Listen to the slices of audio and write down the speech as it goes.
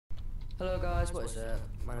Hello guys, what is it?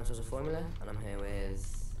 My name's Mezoformula, and I'm here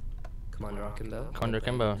with Commander Akimbo. Commander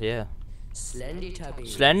Akimbo, yeah.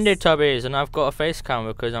 Slendytubbies. Slendytubbies, and I've got a face cam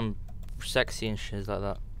because I'm sexy and shit like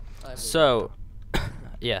that. So,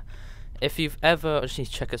 yeah. If you've ever, I just need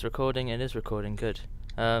to check it's recording. It is recording, good.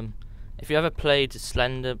 If you ever played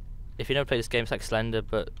Slender, if you never played this game, it's like Slender,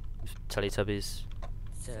 but Teletubbies.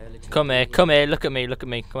 Come here, look at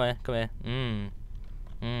me, come here.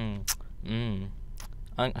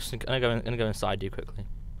 I'm gonna go inside you quickly.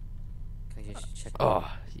 Can you just check? Oh,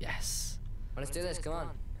 yes. Well, let's do this, come on.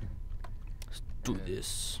 Let's do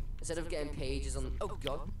this. Instead of getting pages on, oh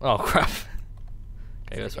god. Oh crap. Okay,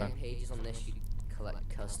 Instead that's of fine. getting pages on this, you collect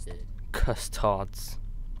custard. Custards.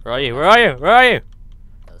 Where are you? Where are you? Where are you?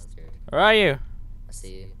 Custard. Where are you? I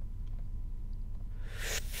see you.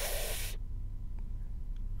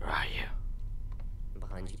 Where are you? I'm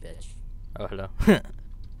behind you, bitch. Oh, hello.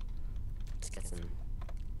 Let's get some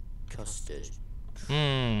custard.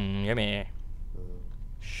 Yummy.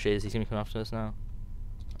 Shiz, he's gonna come after us now.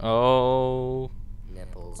 Oh.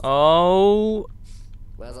 Nipples. Oh.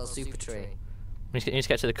 Where's our super tree? We need to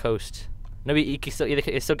get to the coast. No, he can still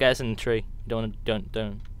get us in the tree. Don't.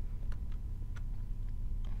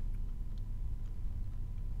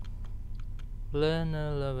 Learn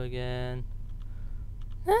to love again.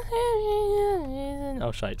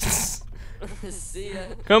 Oh shite. See ya.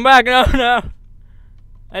 Come back, no.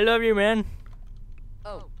 I love you, man.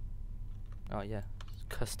 Oh. Oh yeah,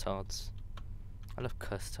 custards. I love He's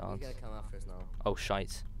custards. gonna come after us now. Oh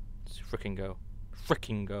shite. Let's fricking go.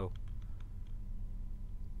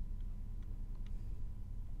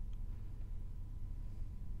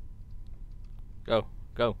 Go.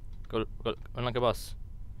 Go. Run like a boss.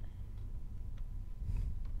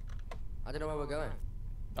 I don't know where we're going.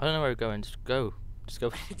 I don't know where we're going. Just go.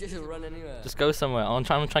 Just run anywhere. Just go somewhere. I'm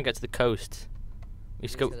trying to get to the coast. We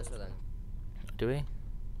just go. This way then. Do we? Yeah.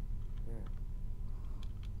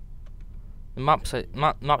 The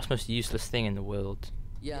map's most useless thing in the world.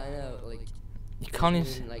 Yeah, I know. Like You can't even.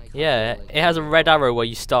 even, like, Yeah, like, it has a red arrow where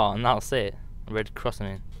you start, and that's it. A red cross, I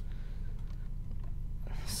mean.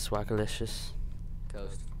 Swagalicious.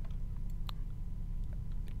 coast.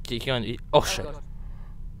 You can go. Oh shit. God.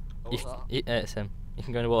 What was that? It's him. You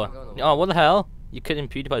can go in the water. Go in the Oh, what the hell? You could in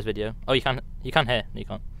PewDiePie's video. Oh, you can hear. No, you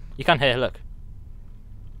can't. You can hear. Look.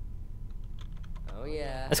 Oh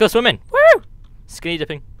yeah. Let's go swimming. Woo! Skinny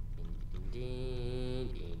dipping.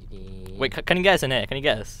 Wait, can you get us in here? Can you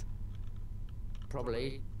get us?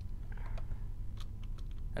 Probably.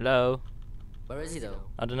 Hello. Where is he though?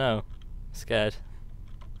 I don't know. Scared.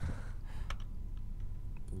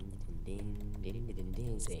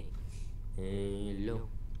 Hello.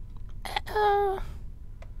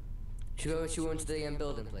 Should we go into the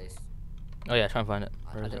building place? Oh yeah, try and find it.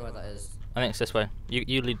 I Where don't is know it? where that is. I think it's this way.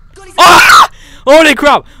 You lead. God, he's Ah! Holy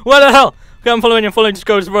crap! What the hell? Okay, I'm following you. Just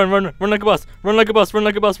go. Just run like a bus. Run like a bus. Run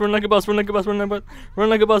like a bus. No, run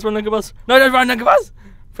like a bus.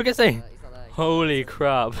 For God's sake. he's not there. Holy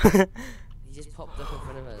crap. He just popped up in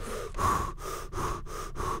front of us.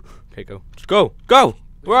 Okay, go. Just go. Go.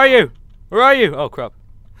 Where are you? Oh crap.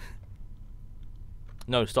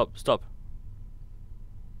 No, stop.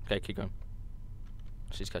 Okay, keep going.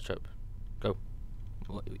 Please catch up. Go.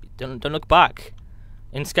 Don't look back.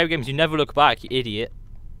 In scary games, you never look back, you idiot.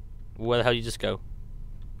 Where the hell you just go?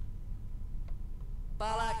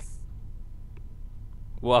 Bollocks!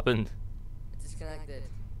 What happened? It's disconnected.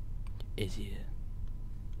 Idiot.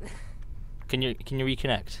 Can you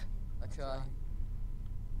reconnect? I try.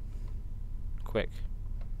 Quick.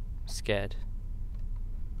 Scared.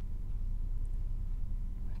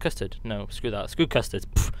 Custard? No, screw that. Screw custard.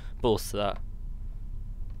 Pff, balls to that.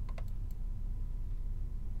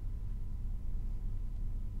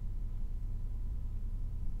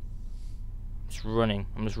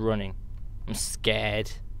 I'm just running. I'm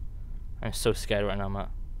scared. I'm so scared right now, Matt.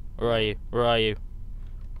 Where are you?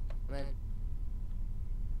 I'm in.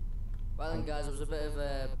 Well then guys, it was a bit of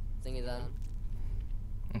a thingy then.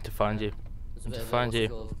 I need to find you. It was a To bit of find a, you.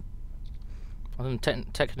 what's it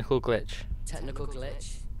called? Technical glitch. Technical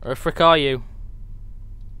glitch. Where the frick are you?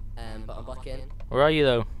 But I'm back in. Where are you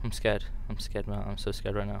though? I'm scared, Matt. I'm so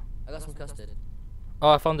scared right now. I got some custard. Oh,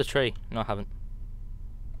 I found the tree. No, I haven't.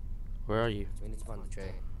 Where are you? So we need to find the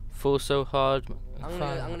tree. Fall so hard. I'm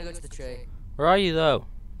gonna go to the tree. Where are you though?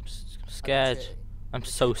 I'm scared. Tree. I'm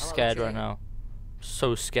so I'm on the scared right tree. now.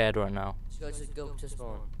 So scared right now. Just go to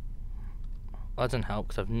spawn. That doesn't help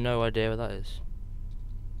because I have no idea where that is.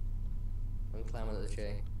 I'm climbing up the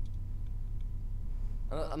tree.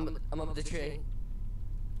 I'm up the tree.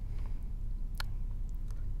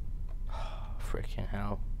 Freaking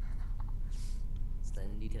hell.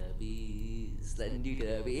 Slendytubbies.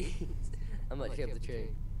 Slendytubbies. I'm actually up the tree.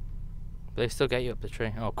 But they still get you up the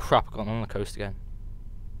tree. Oh crap! I got on the coast again.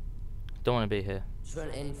 Don't want to be here. Just run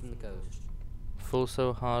in from the coast. Fall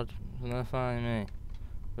so hard, gonna find me.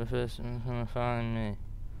 The first one's gonna find me.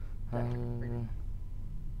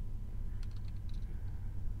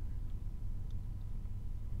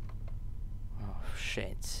 Oh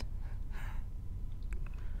shit.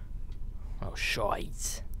 Oh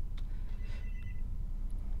shite.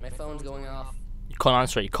 My phone's going off. You can't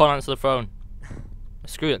answer it. You can't answer the phone.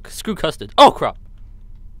 Screw it. Screw custard. Oh crap.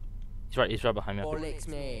 He's right behind me. Bollocks,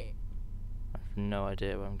 mate. I have no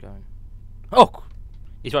idea where I'm going. Oh!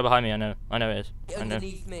 He's right behind me, I know it is. Get I know.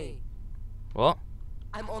 underneath me. What?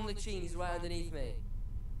 I'm on the tree and he's right underneath me.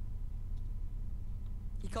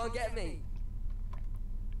 He can't get me.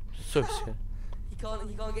 So scared. He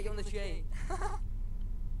can't get you on the tree.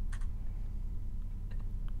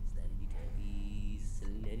 Slendytubbies,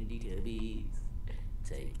 Slendytubbies.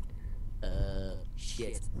 Take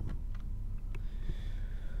shit.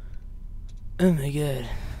 Oh my god.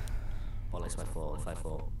 Bollocks, if I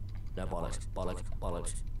fall. No, bollocks.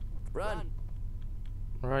 Run!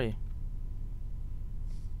 Where are you?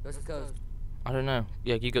 Go to the coast. I don't know.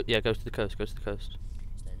 Yeah, you go. Yeah, go to the coast. Go to the coast.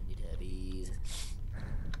 Slendytubbies.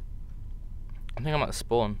 I think I'm at the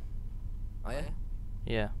spawn. Oh yeah?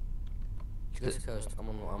 Yeah. Go to the coast.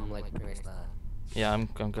 I'm like pretty much there. Yeah, I'm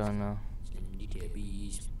going now.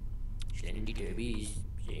 Slendytubbies. Slendytubbies.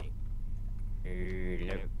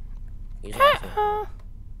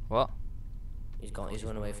 What? He's gone. He's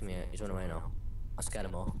run away from you. He's run away now. I scared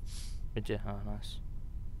him off. Did you? Oh, nice.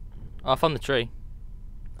 Oh, I found the tree.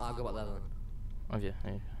 I'll go back there then. Have you?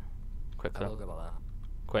 Yeah. Quick, I will though. go back there.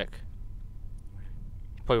 Quick.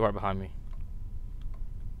 He's probably right behind me.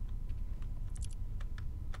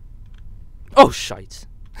 Oh, shite.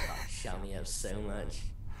 Oh, shout me out so much.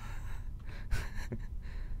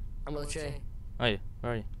 I'm on the tree. Are you?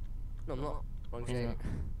 Where are you? No, I'm not. Wrong tree. Yeah.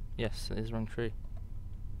 Yes, it is the wrong tree.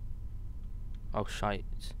 Oh, shite.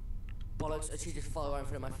 Bollocks, a tree just fell right in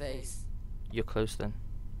front of my face. You're close then.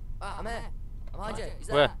 Ah, I'm here. I'm behind you. He's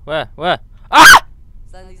there. Where? Ah!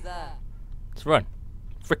 Slendy's there. Let's run.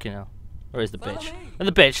 Freaking hell. Where is the Follow bitch? me. Where's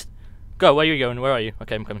the bitch? Go, where are you going? Where are you?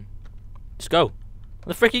 Okay, I'm coming. Just go. Where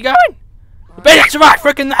the frick are you going? The bitch is right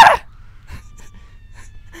freaking there!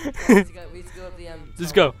 We need to go up the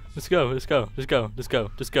Just go.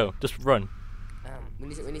 Just run. we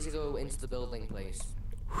need to go into the building place.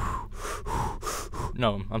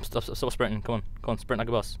 No, I'm stop sprinting. Come on, sprint like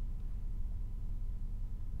a boss.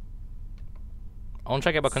 I want to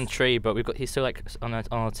try to get back on the tree, but he's still like on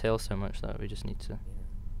our tail so much that we just need to. Yeah.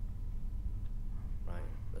 Right,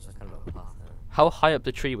 there's a kind of a path there. How high up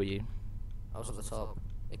the tree were you? I was at the top.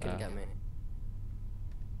 It couldn't get me.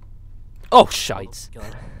 Oh shite!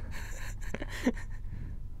 God.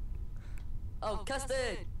 Oh,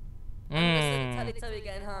 custard! Mmm. Teletubby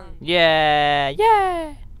getting hung. Yeah.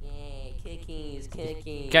 Yeah, cookies.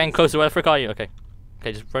 Getting closer. Where the frick are you? Okay,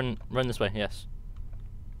 just run this way. Yes.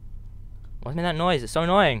 What's making that noise? It's so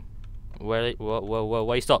annoying. Where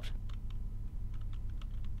you stopped?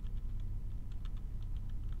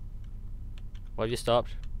 Where have you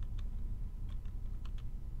stopped?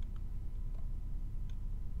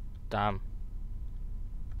 Damn.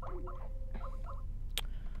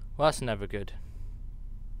 Well, that's never good.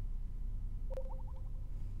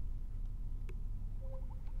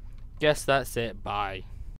 Guess that's it. Bye.